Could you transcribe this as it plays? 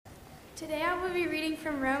Today I will be reading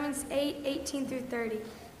from Romans 8:18 through 30.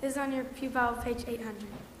 This is on your Pew Bible, page 800.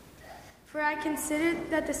 For I consider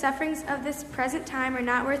that the sufferings of this present time are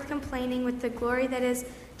not worth complaining with the glory that is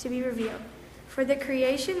to be revealed. For the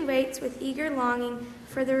creation waits with eager longing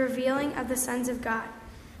for the revealing of the sons of God.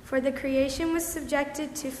 For the creation was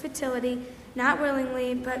subjected to futility, not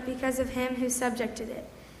willingly, but because of him who subjected it,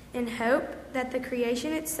 in hope that the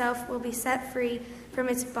creation itself will be set free from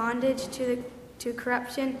its bondage to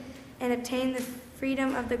corruption and obtain the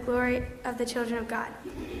freedom of the glory of the children of God.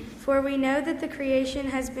 For we know that the creation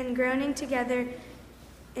has been groaning together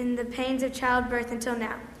in the pains of childbirth until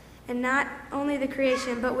now. And not only the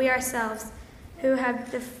creation, but we ourselves, who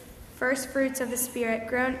have the first fruits of the Spirit,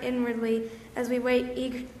 groan inwardly as we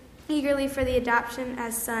wait eagerly for the adoption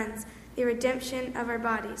as sons, the redemption of our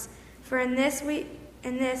bodies. For in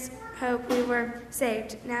this hope we were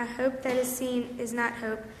saved. Now hope that is seen is not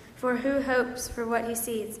hope, for who hopes for what he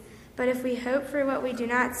sees? But if we hope for what we do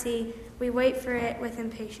not see, we wait for it with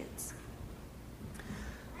impatience.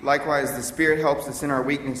 Likewise, the Spirit helps us in our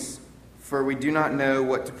weakness, for we do not know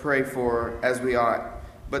what to pray for as we ought.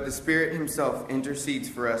 But the Spirit himself intercedes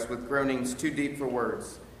for us with groanings too deep for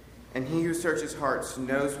words. And he who searches hearts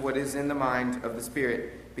knows what is in the mind of the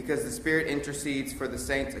Spirit, because the Spirit intercedes for the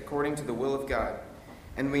saints according to the will of God.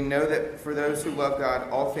 And we know that for those who love God,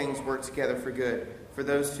 all things work together for good, for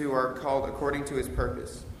those who are called according to his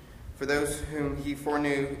purpose. For those whom he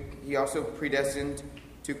foreknew, he also predestined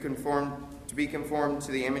to be conformed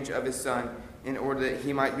to the image of his Son, in order that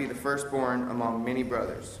he might be the firstborn among many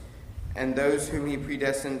brothers. And those whom he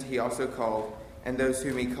predestined, he also called. And those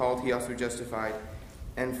whom he called, he also justified.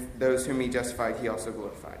 And those whom he justified, he also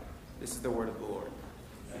glorified. This is the word of the Lord.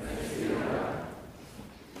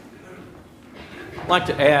 I'd like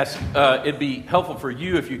to ask, it'd be helpful for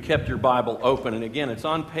you if you kept your Bible open. And again, it's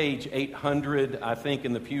on page 800, I think,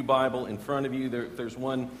 in the Pew Bible in front of you. There's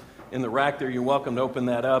one in the rack there. You're welcome to open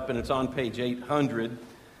that up. And it's on page 800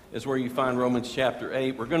 is where you find Romans chapter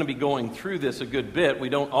 8. We're going to be going through this a good bit. We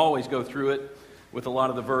don't always go through it with a lot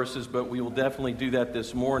of the verses, but we will definitely do that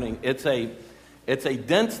this morning. It's a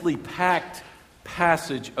densely packed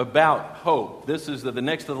passage about hope. This is the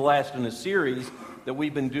next to the last in a series that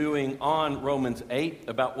we've been doing on Romans 8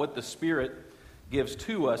 about what the Spirit gives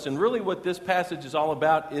to us. And really what this passage is all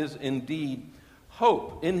about is indeed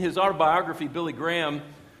hope. In his autobiography, Billy Graham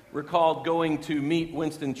recalled going to meet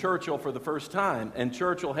Winston Churchill for the first time. And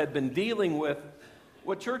Churchill had been dealing with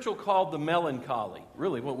what Churchill called the melancholy,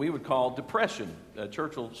 really what we would call depression.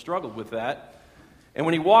 Churchill struggled with that. And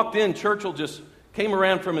when he walked in, Churchill just came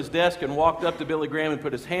around from his desk and walked up to Billy Graham and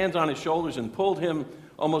put his hands on his shoulders and pulled him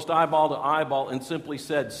almost eyeball to eyeball and simply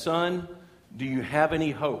said, "Son, do you have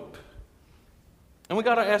any hope?" And we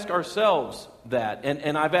got to ask ourselves that.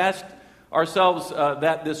 And I've asked ourselves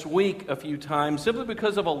that this week a few times simply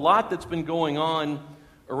because of a lot that's been going on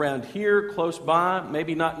around here, close by.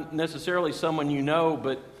 Maybe not necessarily someone you know,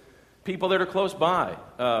 but people that are close by.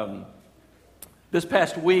 This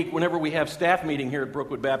past week, whenever we have staff meeting here at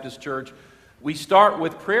Brookwood Baptist Church, we start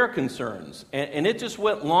with prayer concerns, and it just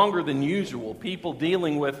went longer than usual. People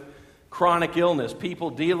dealing with chronic illness,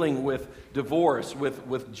 people dealing with divorce,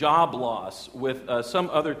 with job loss, with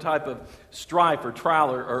some other type of strife or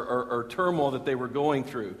trial or turmoil that they were going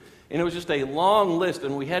through. And it was just a long list,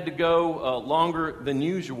 and we had to go longer than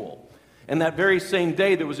usual. And that very same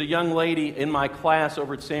day, there was a young lady in my class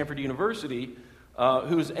over at Stanford University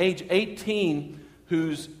who was age 18,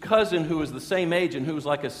 whose cousin, who was the same age and who was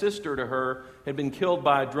like a sister to her, had been killed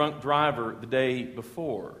by a drunk driver the day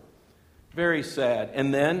before. Very sad.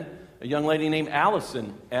 And then a young lady named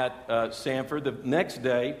Allison at Stanford the next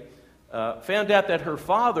day found out that her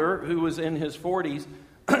father, who was in his 40s,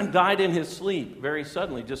 died in his sleep very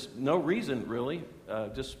suddenly. Just no reason, really.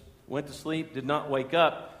 Just went to sleep, did not wake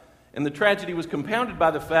up. And the tragedy was compounded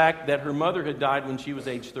by the fact that her mother had died when she was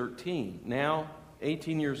age 13. Now,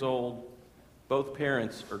 18 years old, both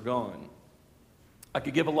parents are gone. I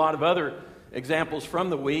could give a lot of other examples from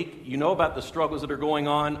the week. You know about the struggles that are going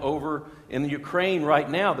on over in the Ukraine right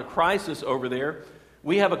now, the crisis over there.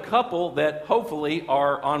 We have a couple that hopefully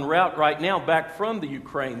are en route right now back from the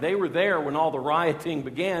Ukraine. They were there when all the rioting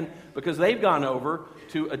began because they've gone over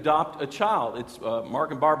to adopt a child. It's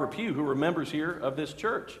Mark and Barbara Pugh, who are members here of this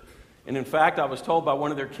church. And in fact, I was told by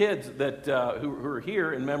one of their kids that who are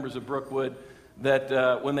here and members of Brookwood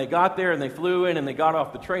that when they got there and they flew in and they got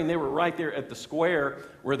off the train, they were right there at the square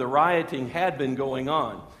where the rioting had been going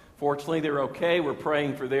on. Fortunately, they're okay. We're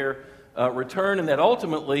praying for their return, and that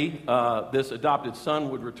ultimately this adopted son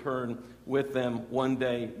would return with them one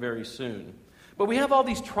day very soon. But we have all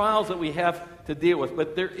these trials that we have to deal with.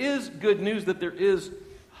 But there is good news that there is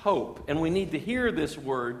hope. And we need to hear this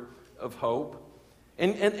word of hope.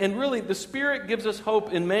 And really, the Spirit gives us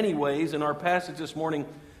hope in many ways, and our passage this morning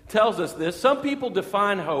tells us this. Some people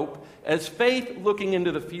define hope as faith looking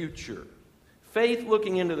into the future. Faith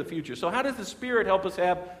looking into the future. So how does the Spirit help us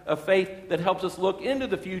have a faith that helps us look into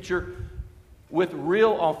the future with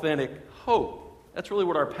real, authentic hope? That's really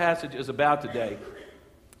what our passage is about today.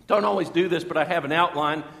 Don't always do this, but I have an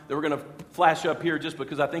outline that we're going to flash up here just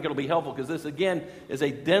because I think it'll be helpful, because this, again, is a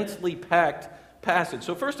densely packed passage.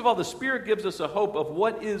 So first of all, the Spirit gives us a hope of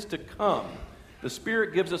what is to come. The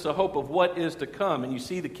Spirit gives us a hope of what is to come. And you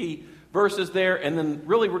see the key verses there, and then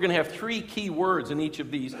really we're going to have three key words in each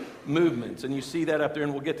of these movements. And you see that up there,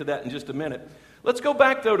 and we'll get to that in just a minute. Let's go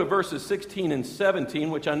back, though, to verses 16 and 17,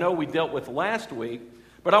 which I know we dealt with last week,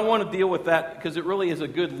 but I want to deal with that because it really is a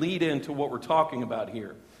good lead-in to what we're talking about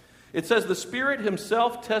here. It says, the Spirit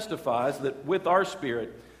himself testifies that with our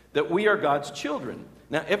spirit that we are God's children.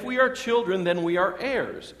 Now, if we are children, then we are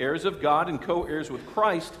heirs, heirs of God and co-heirs with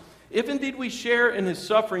Christ, if indeed we share in his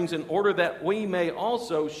sufferings in order that we may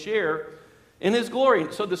also share in his glory.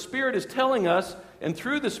 So the Spirit is telling us, and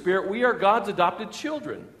through the Spirit, we are God's adopted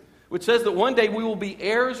children, which says that one day we will be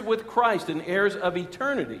heirs with Christ and heirs of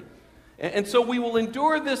eternity. And so we will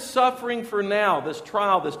endure this suffering for now, this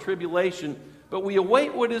trial, this tribulation, but we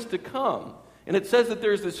await what is to come. And it says that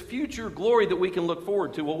there's this future glory that we can look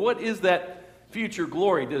forward to. Well, what is that future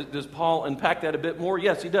glory? Does Paul unpack that a bit more?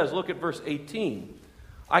 Yes, he does. Look at verse 18.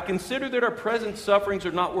 I consider that our present sufferings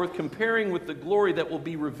are not worth comparing with the glory that will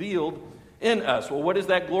be revealed in us. Well, what is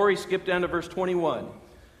that glory? Skip down to verse 21.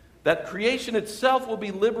 That creation itself will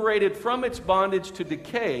be liberated from its bondage to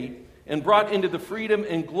decay and brought into the freedom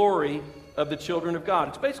and glory of the children of God.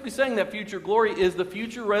 It's basically saying that future glory is the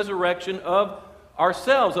future resurrection of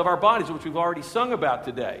ourselves, of our bodies, which we've already sung about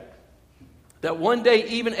today. That one day,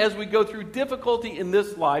 even as we go through difficulty in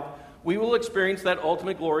this life, we will experience that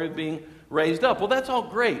ultimate glory of being raised up. Well, that's all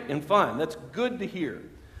great and fine. That's good to hear.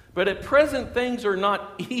 But at present, things are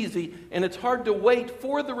not easy, and it's hard to wait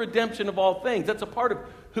for the redemption of all things. That's a part of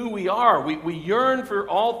who we are. We yearn for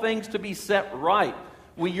all things to be set right.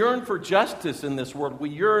 We yearn for justice in this world. We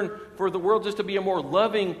yearn for the world just to be a more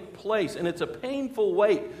loving place, and it's a painful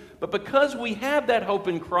wait. But because we have that hope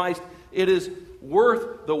in Christ, it is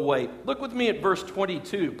worth the wait. Look with me at verse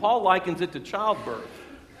 22. Paul likens it to childbirth.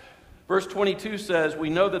 Verse 22 says, we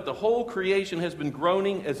know that the whole creation has been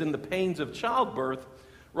groaning as in the pains of childbirth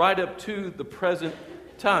right up to the present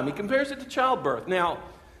time. He compares it to childbirth. Now,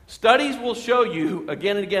 studies will show you,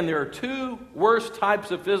 again and again, there are two worst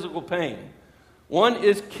types of physical pain. One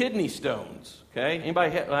is kidney stones. Okay?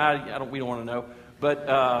 Anybody? We don't want to know.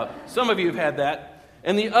 But some of you have had that.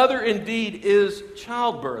 And the other, indeed, is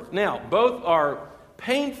childbirth. Now, both are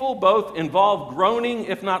painful. Both involve groaning,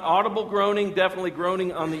 if not audible groaning, definitely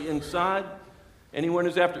groaning on the inside. Anyone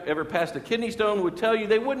who's ever passed a kidney stone would tell you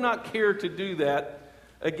they would not care to do that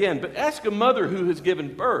again. But ask a mother who has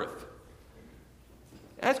given birth.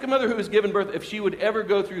 Ask a mother who has given birth if she would ever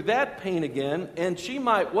go through that pain again, and she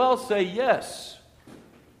might well say yes.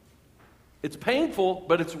 It's painful,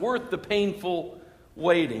 but it's worth the painful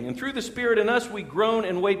waiting. And through the Spirit in us, we groan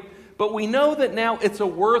and wait, but we know that now it's a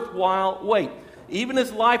worthwhile wait. Even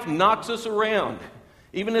as life knocks us around,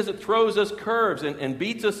 even as it throws us curves and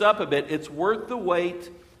beats us up a bit, it's worth the wait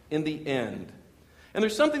in the end. And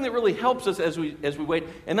there's something that really helps us as we wait,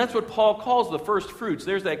 and that's what Paul calls the first fruits.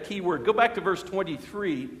 There's that key word. Go back to verse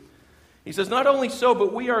 23. He says, not only so,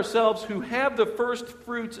 but we ourselves who have the first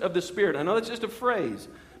fruits of the Spirit. I know that's just a phrase,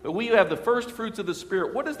 but we have the first fruits of the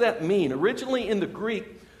Spirit. What does that mean? Originally in the Greek,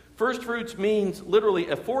 first fruits means literally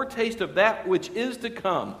a foretaste of that which is to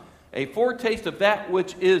come. A foretaste of that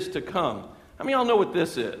which is to come. How many of y'all know what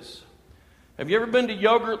this is? Have you ever been to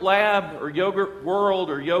Yogurt Lab or Yogurt World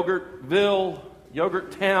or Yogurtville,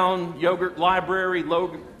 Yogurt Town, Yogurt Library,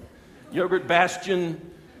 Yogurt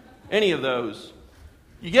Bastion, any of those?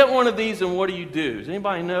 You get one of these and what do you do? Does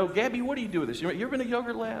anybody know? Gabby, what do you do with this? You ever been to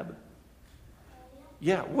Yogurt Lab?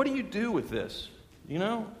 Yeah, what do you do with this? You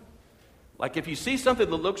know? Like if you see something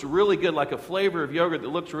that looks really good, like a flavor of yogurt that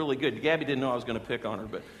looks really good. Gabby didn't know I was going to pick on her,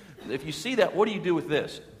 but if you see that, what do you do with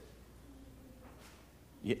this?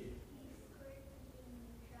 You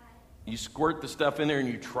squirt the stuff in there and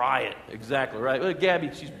you try it. Exactly, right? Well, Gabby,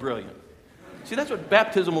 she's brilliant. See, that's what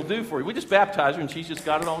baptism will do for you. We just baptized her and she's just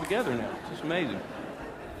got it all together now. It's just amazing.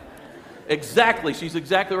 Exactly, she's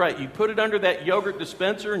exactly right. You put it under that yogurt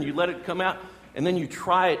dispenser and you let it come out. And then you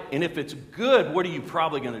try it, and if it's good, what are you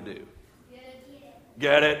probably going to do?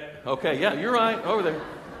 Get it. Okay, yeah, you're right. Over there.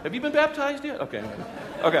 Have you been baptized yet? Okay.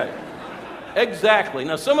 Exactly.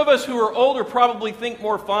 Now, some of us who are older probably think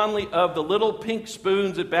more fondly of the little pink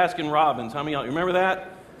spoons at Baskin-Robbins. How many of y'all remember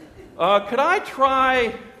that? Could I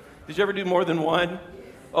try? Did you ever do more than one?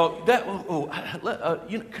 Could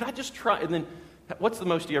I just try? And then, what's the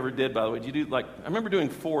most you ever did, by the way? Did you do, I remember doing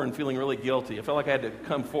 4 and feeling really guilty. I felt like I had to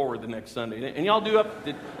come forward the next Sunday. And y'all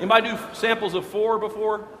did anybody do samples of 4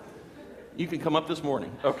 before? You can come up this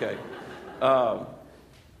morning. Okay.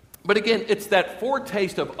 But again, it's that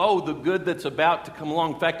foretaste of, the good that's about to come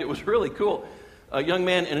along. In fact, it was really cool. A young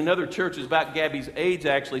man in another church who's about Gabby's age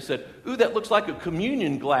actually said, "Ooh, that looks like a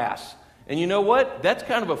communion glass." And you know what? That's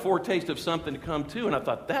kind of a foretaste of something to come too. And I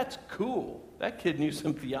thought, that's cool. That kid knew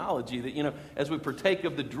some theology that, as we partake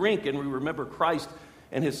of the drink and we remember Christ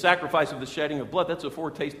and his sacrifice of the shedding of blood, that's a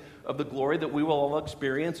foretaste of the glory that we will all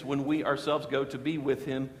experience when we ourselves go to be with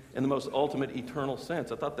him in the most ultimate eternal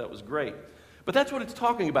sense. I thought that was great. But that's what it's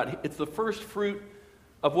talking about. It's the first fruit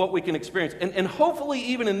of what we can experience. And hopefully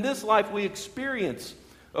even in this life we experience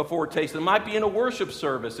a foretaste. It might be in a worship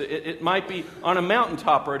service. It might be on a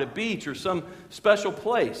mountaintop or at a beach or some special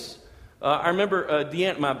place. I remember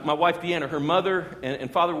Deanna, my wife Deanna, her mother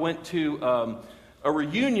and father went to a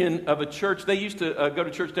reunion of a church. They used to go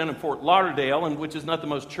to church down in Fort Lauderdale, which is not the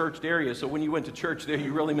most churched area. So when you went to church there,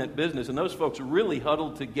 you really meant business. And those folks really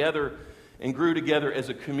huddled together and grew together as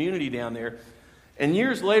a community down there. And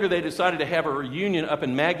years later, they decided to have a reunion up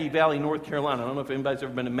in Maggie Valley, North Carolina. I don't know if anybody's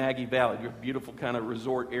ever been to Maggie Valley. It's a beautiful kind of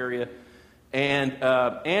resort area. And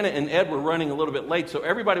Anna and Ed were running a little bit late, so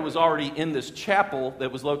everybody was already in this chapel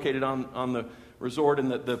that was located on the resort,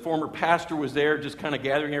 and the former pastor was there just kind of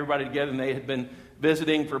gathering everybody together, and they had been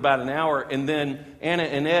visiting for about an hour. And then Anna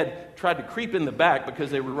and Ed tried to creep in the back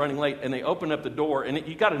because they were running late, and they opened up the door. And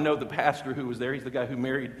you got to know the pastor who was there. He's the guy who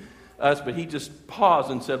married us, but he just paused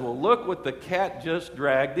and said, "Well, look what the cat just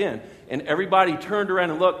dragged in." And everybody turned around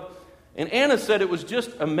and looked. And Anna said it was just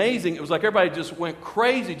amazing. It was like everybody just went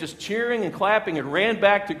crazy, just cheering and clapping, and ran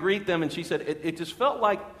back to greet them. And she said it just felt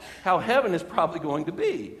like how heaven is probably going to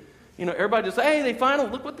be. Everybody just, "Hey, they finally,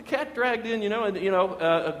 look what the cat dragged in,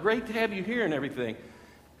 great to have you here," and everything.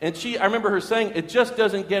 And I remember her saying, it just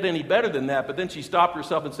doesn't get any better than that. But then she stopped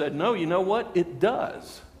herself and said, "No, you know what? It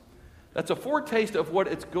does." That's a foretaste of what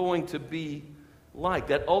it's going to be like,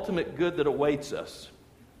 that ultimate good that awaits us.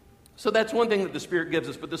 So that's one thing that the Spirit gives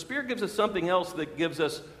us. But the Spirit gives us something else that gives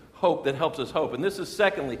us hope, that helps us hope. And this is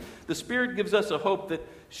secondly, the Spirit gives us a hope that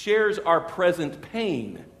shares our present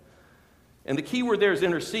pain. And the key word there is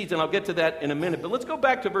intercedes, and I'll get to that in a minute. But let's go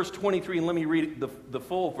back to verse 23 and let me read the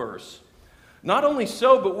full verse. "Not only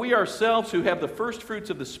so, but we ourselves who have the first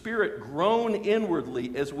fruits of the Spirit groan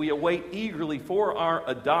inwardly as we await eagerly for our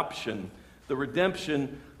adoption, the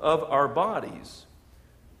redemption of our bodies."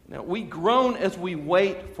 Now, we groan as we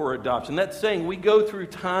wait for adoption. That's saying we go through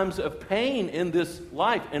times of pain in this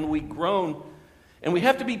life, and we groan. And we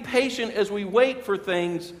have to be patient as we wait for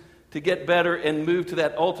things to get better and move to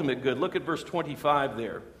that ultimate good. Look at verse 25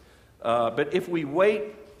 there. But if we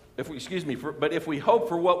hope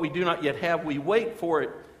for what we do not yet have, we wait for it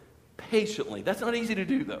patiently. That's not easy to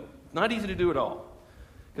do, though. Not easy to do at all.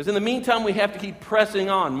 Because in the meantime, we have to keep pressing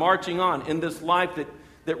on, marching on in this life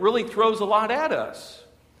that really throws a lot at us.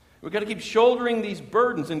 We've got to keep shouldering these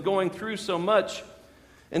burdens and going through so much.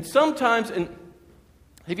 And sometimes, have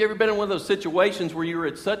you ever been in one of those situations where you were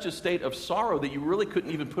at such a state of sorrow that you really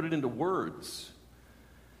couldn't even put it into words?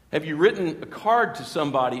 Have you written a card to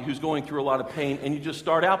somebody who's going through a lot of pain, and you just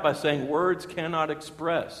start out by saying, "Words cannot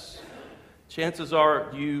express"? Chances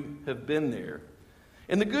are you have been there.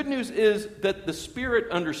 And the good news is that the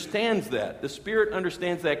Spirit understands that. The Spirit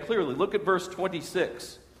understands that clearly. Look at verse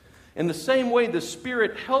 26. "In the same way, the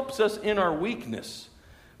Spirit helps us in our weakness.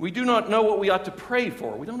 We do not know what we ought to pray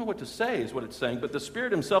for." We don't know what to say, is what it's saying. "But the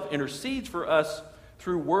Spirit himself intercedes for us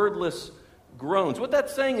through wordless groans." What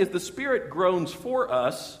that's saying is the Spirit groans for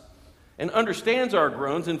us and understands our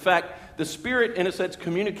groans. In fact, the Spirit, in a sense,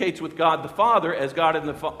 communicates with God the Father as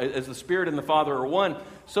the Spirit and the Father are one.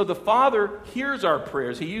 So the Father hears our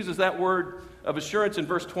prayers. He uses that word of assurance in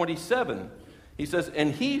verse 27. He says,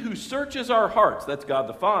 "And he who searches our hearts," that's God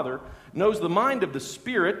the Father, "knows the mind of the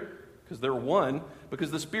Spirit," because they're one, because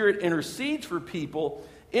the Spirit intercedes for people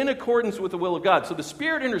in accordance with the will of God. So the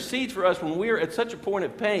Spirit intercedes for us when we are at such a point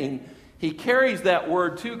of pain. He carries that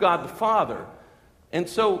word to God the Father. And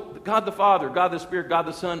so God the Father, God the Spirit, God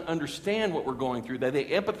the Son understand what we're going through. They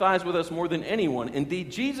empathize with us more than anyone. Indeed,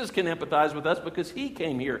 Jesus can empathize with us because he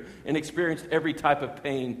came here and experienced every type of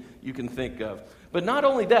pain you can think of. But not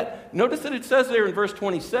only that, notice that it says there in verse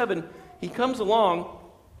 27, he comes along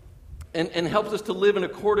and helps us to live in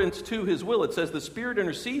accordance to his will. It says the Spirit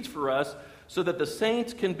intercedes for us so that the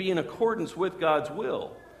saints can be in accordance with God's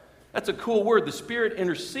will. That's a cool word. The Spirit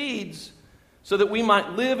intercedes so that we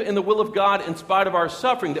might live in the will of God in spite of our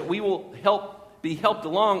suffering, that we will be helped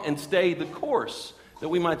along and stay the course, that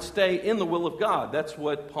we might stay in the will of God. That's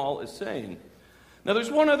what Paul is saying. Now,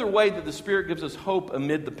 there's one other way that the Spirit gives us hope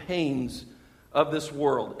amid the pains of this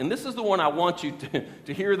world. And this is the one I want you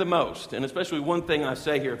to hear the most, and especially one thing I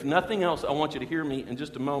say here. If nothing else, I want you to hear me in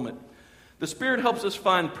just a moment. The Spirit helps us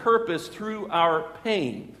find purpose through our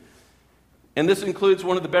pain. And this includes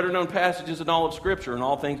one of the better-known passages in all of Scripture. In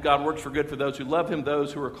all things, God works for good for those who love Him,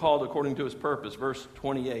 those who are called according to His purpose. Verse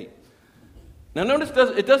 28. Now notice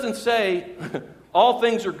it doesn't say all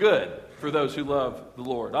things are good for those who love the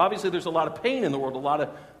Lord. Obviously, there's a lot of pain in the world, a lot of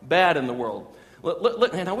bad in the world.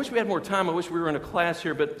 And I wish we had more time. I wish we were in a class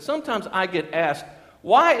here. But sometimes I get asked,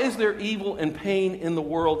 why is there evil and pain in the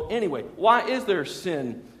world anyway? Why is there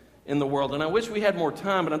sin in the world? And I wish we had more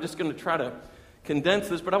time, but I'm just going to try to condense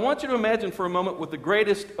this. But I want you to imagine for a moment what the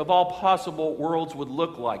greatest of all possible worlds would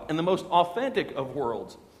look like, and the most authentic of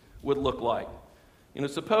worlds would look like.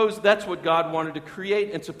 Suppose that's what God wanted to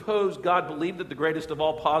create, and suppose God believed that the greatest of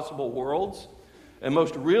all possible worlds, and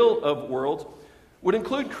most real of worlds, would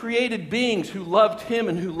include created beings who loved Him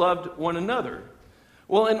and who loved one another.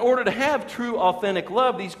 Well, in order to have true, authentic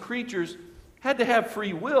love, these creatures had to have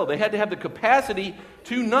free will. They had to have the capacity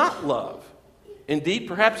to not love. Indeed,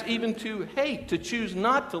 perhaps even to hate, to choose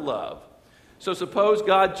not to love. So suppose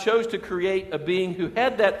God chose to create a being who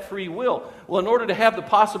had that free will. Well, in order to have the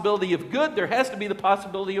possibility of good, there has to be the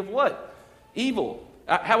possibility of what? Evil.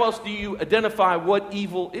 How else do you identify what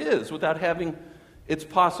evil is without having its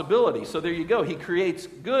possibility? So there you go. He creates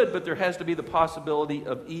good, but there has to be the possibility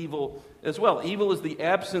of evil as well. Evil is the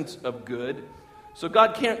absence of good. So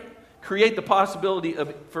God can't create the possibility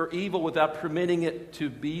for evil without permitting it to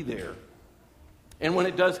be there. And when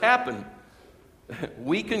it does happen,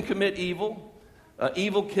 we can commit evil.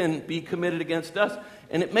 Evil can be committed against us.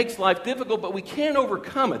 And it makes life difficult, but we can't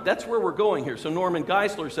overcome it. That's where we're going here. So Norman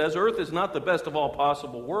Geisler says, Earth is not the best of all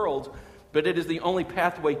possible worlds, but it is the only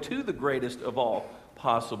pathway to the greatest of all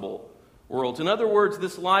possible worlds. In other words,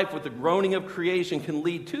 this life with the groaning of creation can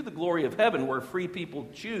lead to the glory of heaven, where free people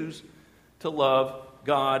choose to love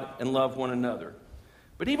God and love one another.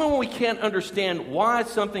 But even when we can't understand why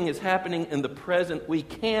something is happening in the present, we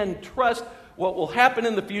can trust what will happen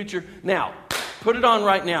in the future. Now, put it on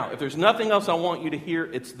right now. If there's nothing else I want you to hear,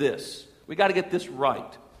 it's this. We got to get this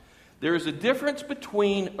right. There is a difference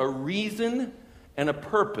between a reason and a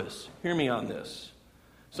purpose. Hear me on this.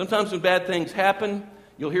 Sometimes when bad things happen,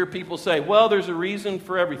 you'll hear people say, well, there's a reason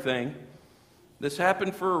for everything. This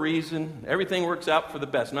happened for a reason. Everything works out for the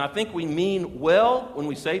best. Now, I think we mean well when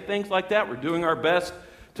we say things like that. We're doing our best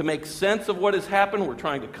to make sense of what has happened. We're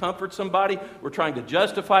trying to comfort somebody. We're trying to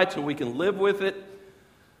justify it so we can live with it.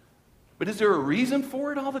 But is there a reason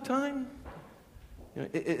for it all the time?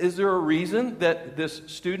 Is there a reason that this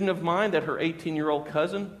student of mine, that her 18-year-old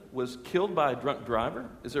cousin was killed by a drunk driver?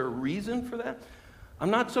 Is there a reason for that? I'm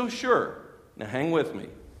not so sure. Now hang with me.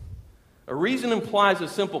 A reason implies a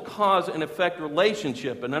simple cause and effect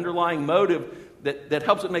relationship, an underlying motive that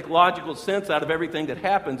helps it make logical sense out of everything that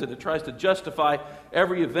happens, and it tries to justify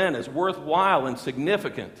every event as worthwhile and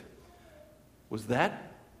significant. Was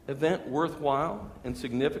that event worthwhile and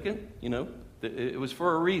significant? It was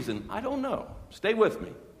for a reason. I don't know. Stay with me.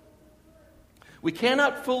 We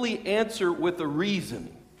cannot fully answer with a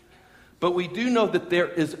reason, but we do know that there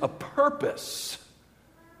is a purpose.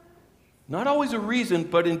 Not always a reason,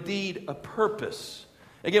 but indeed a purpose.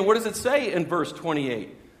 Again, what does it say in verse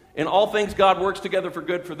 28? In all things God works together for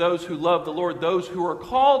good for those who love the Lord, those who are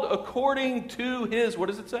called according to His, what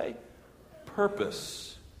does it say?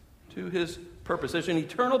 Purpose. To His purpose. There's an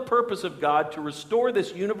eternal purpose of God to restore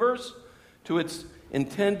this universe to its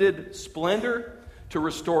intended splendor, to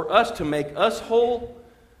restore us, to make us whole,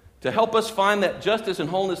 to help us find that justice and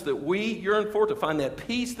wholeness that we yearn for, to find that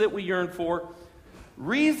peace that we yearn for.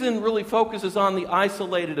 Reason really focuses on the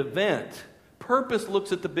isolated event. Purpose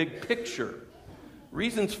looks at the big picture.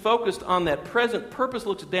 Reason's focused on that present. Purpose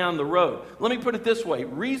looks down the road. Let me put it this way.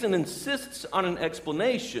 Reason insists on an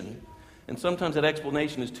explanation, and sometimes that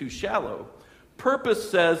explanation is too shallow. Purpose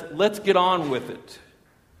says, let's get on with it.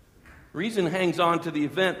 Reason hangs on to the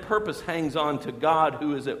event. Purpose hangs on to God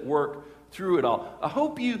who is at work through it all. I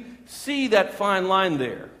hope you see that fine line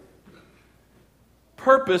there.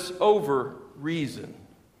 Purpose over reason.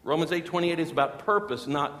 Romans 8:28 is about purpose,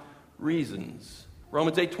 not reasons.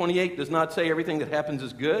 Romans 8:28 does not say everything that happens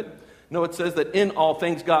is good. No, it says that in all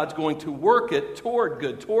things God's going to work it toward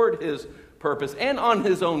good, toward His purpose, and on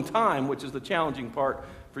His own time, which is the challenging part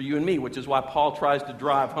for you and me, which is why Paul tries to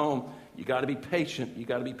drive home You got to be patient. You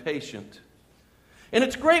got to be patient. And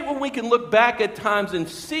it's great when we can look back at times and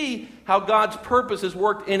see how God's purpose has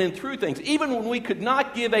worked in and through things. Even when we could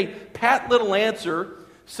not give a pat little answer,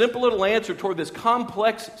 simple little answer toward this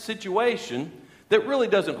complex situation that really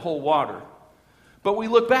doesn't hold water. But we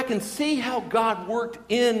look back and see how God worked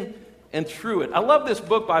in and through it. I love this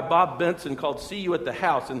book by Bob Benson called See You at the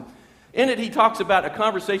House. And in it, he talks about a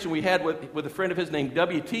conversation we had with a friend of his named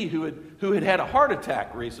W.T. who had a heart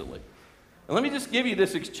attack recently. And let me just give you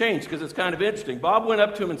this exchange because it's kind of interesting. Bob went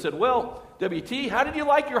up to him and said, well, W.T., how did you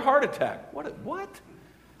like your heart attack? What?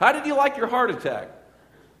 How did you like your heart attack?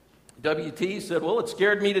 W.T. said, well, it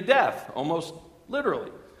scared me to death, almost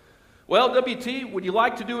literally. Well, W.T., would you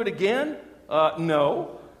like to do it again?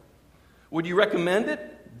 No. Would you recommend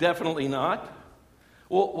it? Definitely not.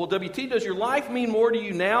 Well, W.T., does your life mean more to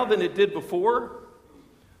you now than it did before?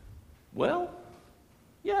 Well,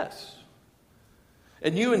 yes.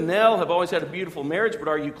 And you and Nell have always had a beautiful marriage, but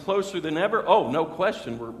are you closer than ever? Oh, no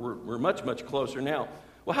question. We're much, much closer now.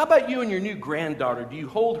 Well, how about you and your new granddaughter? Do you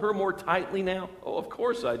hold her more tightly now? Oh, of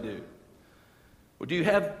course I do. Well, do you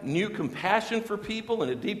have new compassion for people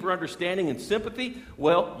and a deeper understanding and sympathy?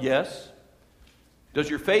 Well, yes. Does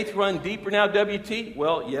your faith run deeper now, W.T.?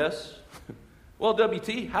 Well, yes. Well,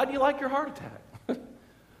 W.T., how do you like your heart attack?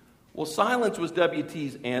 Well, silence was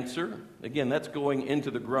W.T.'s answer. Again, that's going into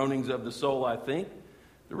the groanings of the soul, I think.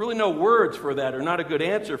 There are really no words for that or not a good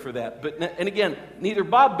answer for that. And again, neither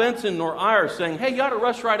Bob Benson nor I are saying, hey, you ought to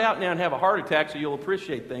rush right out now and have a heart attack so you'll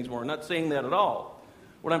appreciate things more. I'm not saying that at all.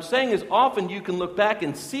 What I'm saying is often you can look back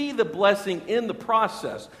and see the blessing in the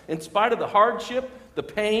process. In spite of the hardship, the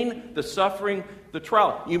pain, the suffering, the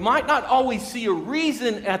trial. You might not always see a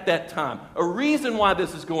reason at that time, a reason why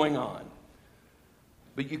this is going on.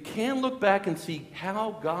 But you can look back and see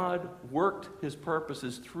how God worked his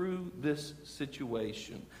purposes through this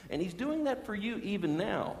situation. And he's doing that for you even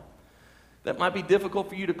now. That might be difficult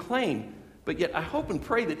for you to claim. But yet I hope and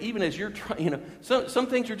pray that even as you're trying, some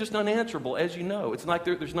things are just unanswerable, as you know. It's like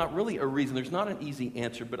there's not really a reason. There's not an easy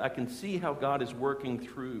answer. But I can see how God is working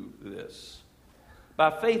through this.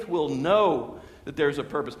 By faith, we'll know that there's a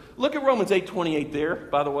purpose. Look at Romans 8:28 there,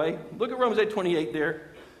 by the way. Look at Romans 8:28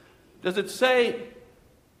 there. Does it say,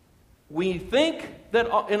 we think that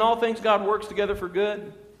in all things God works together for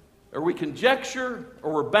good? Or we conjecture?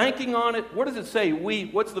 Or we're banking on it? What does it say?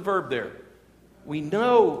 What's the verb there? We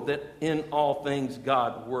know that in all things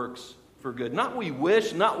God works for good. Not we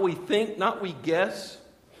wish, not we think, not we guess.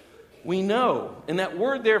 We know. And that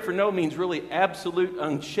word there for know means really absolute,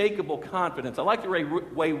 unshakable confidence. I like the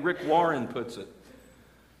way Rick Warren puts it.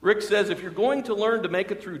 Rick says if you're going to learn to make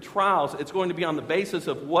it through trials, it's going to be on the basis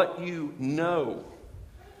of what you know.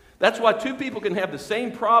 That's why two people can have the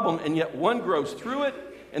same problem and yet one grows through it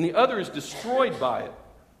and the other is destroyed by it.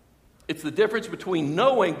 It's the difference between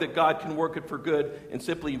knowing that God can work it for good and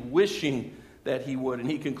simply wishing that he would. And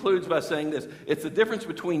he concludes by saying this. It's the difference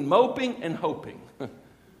between moping and hoping.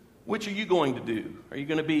 Which are you going to do? Are you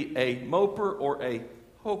going to be a moper or a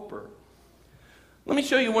hoper? Let me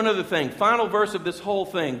show you one other thing. Final verse of this whole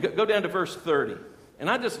thing. Go down to verse 30. And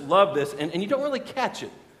I just love this. And you don't really catch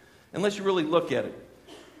it unless you really look at it.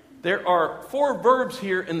 There are 4 verbs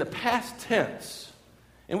here in the past tense.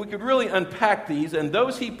 And we could really unpack these. And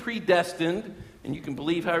those he predestined, and you can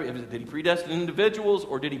believe how, did he predestine individuals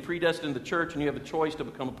or did he predestine the church and you have a choice to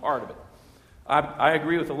become a part of it? I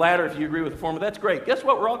agree with the latter. If you agree with the former, that's great. Guess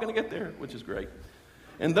what? We're all going to get there, which is great.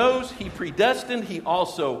 And those he predestined, he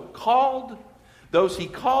also called. Those he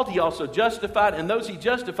called, he also justified. And those he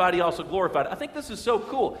justified, he also glorified. I think this is so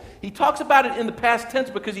cool. He talks about it in the past tense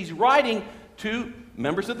because he's writing to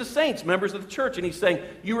members of the saints, members of the church. And he's saying,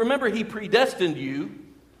 you remember he predestined you,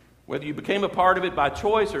 whether you became a part of it by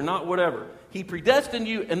choice or not, whatever. He predestined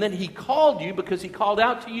you, and then he called you because he called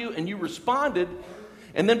out to you and you responded.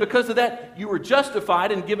 And then because of that, you were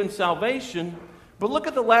justified and given salvation. But look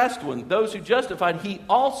at the last one. Those who justified, he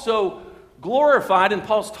also glorified. And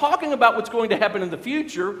Paul's talking about what's going to happen in the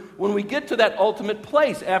future when we get to that ultimate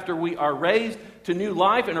place after we are raised to new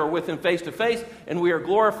life and are with him face to face and we are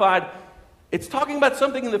glorified. It's talking about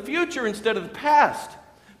something in the future instead of the past.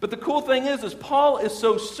 But the cool thing is Paul is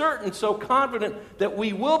so certain, so confident that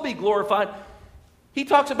we will be glorified. He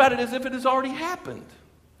talks about it as if it has already happened.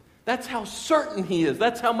 That's how certain he is.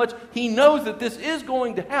 That's how much he knows that this is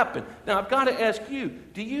going to happen. Now, I've got to ask you,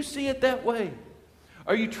 do you see it that way?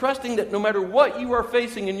 Are you trusting that no matter what you are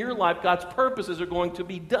facing in your life, God's purposes are going to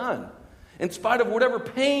be done? In spite of whatever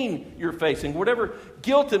pain you're facing, whatever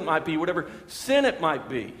guilt it might be, whatever sin it might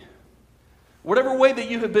be, Whatever way that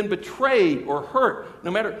you have been betrayed or hurt, no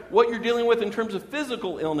matter what you're dealing with in terms of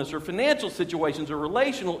physical illness or financial situations or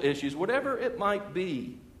relational issues, whatever it might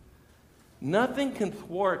be, nothing can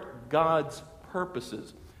thwart God's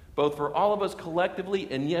purposes, both for all of us collectively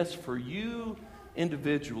and, yes, for you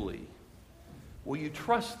individually. Will you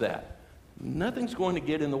trust that? Nothing's going to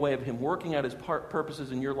get in the way of Him working out His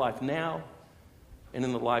purposes in your life now and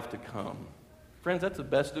in the life to come. Friends, that's the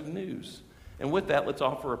best of news. And with that, let's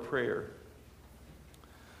offer a prayer.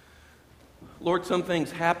 Lord, some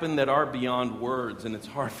things happen that are beyond words, and it's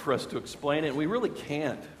hard for us to explain it, and we really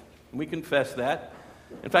can't. We confess that.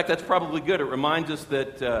 In fact, that's probably good. It reminds us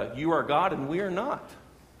that you are God and we are not.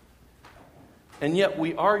 And yet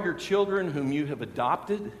we are your children whom you have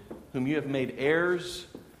adopted, whom you have made heirs,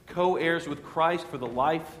 co-heirs with Christ for the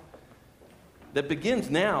life that begins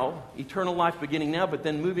now, eternal life beginning now, but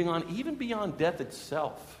then moving on even beyond death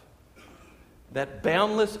itself. That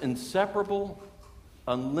boundless, inseparable,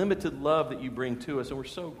 unlimited love that you bring to us, and we're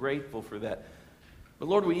so grateful for that. But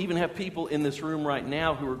Lord, we even have people in this room right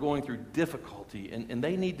now who are going through difficulty, and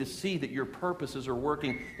they need to see that your purposes are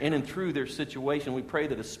working in and through their situation. We pray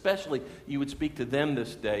that especially you would speak to them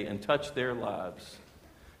this day and touch their lives.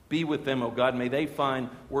 Be with them, oh God. May they find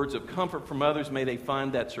words of comfort from others. May they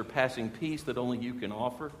find that surpassing peace that only you can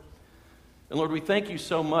offer. And Lord, we thank you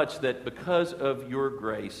so much that because of your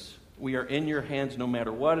grace, we are in your hands no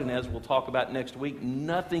matter what. And as we'll talk about next week,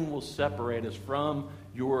 nothing will separate us from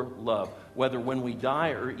your love, whether when we die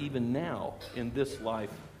or even now in this life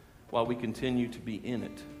while we continue to be in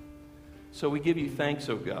it. So we give you thanks,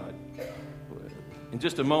 oh God. In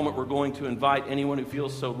just a moment, we're going to invite anyone who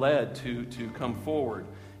feels so led to come forward.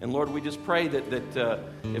 And Lord, we just pray that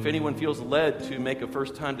if anyone feels led to make a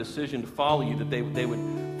first-time decision to follow you, that they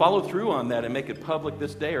would follow through on that and make it public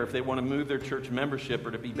this day, or if they want to move their church membership or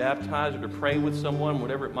to be baptized or to pray with someone,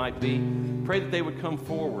 whatever it might be, pray that they would come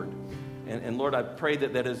forward. And Lord, I pray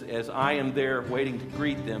that as I am there waiting to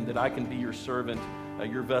greet them, that I can be your servant,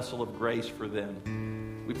 your vessel of grace for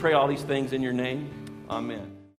them. We pray all these things in your name. Amen.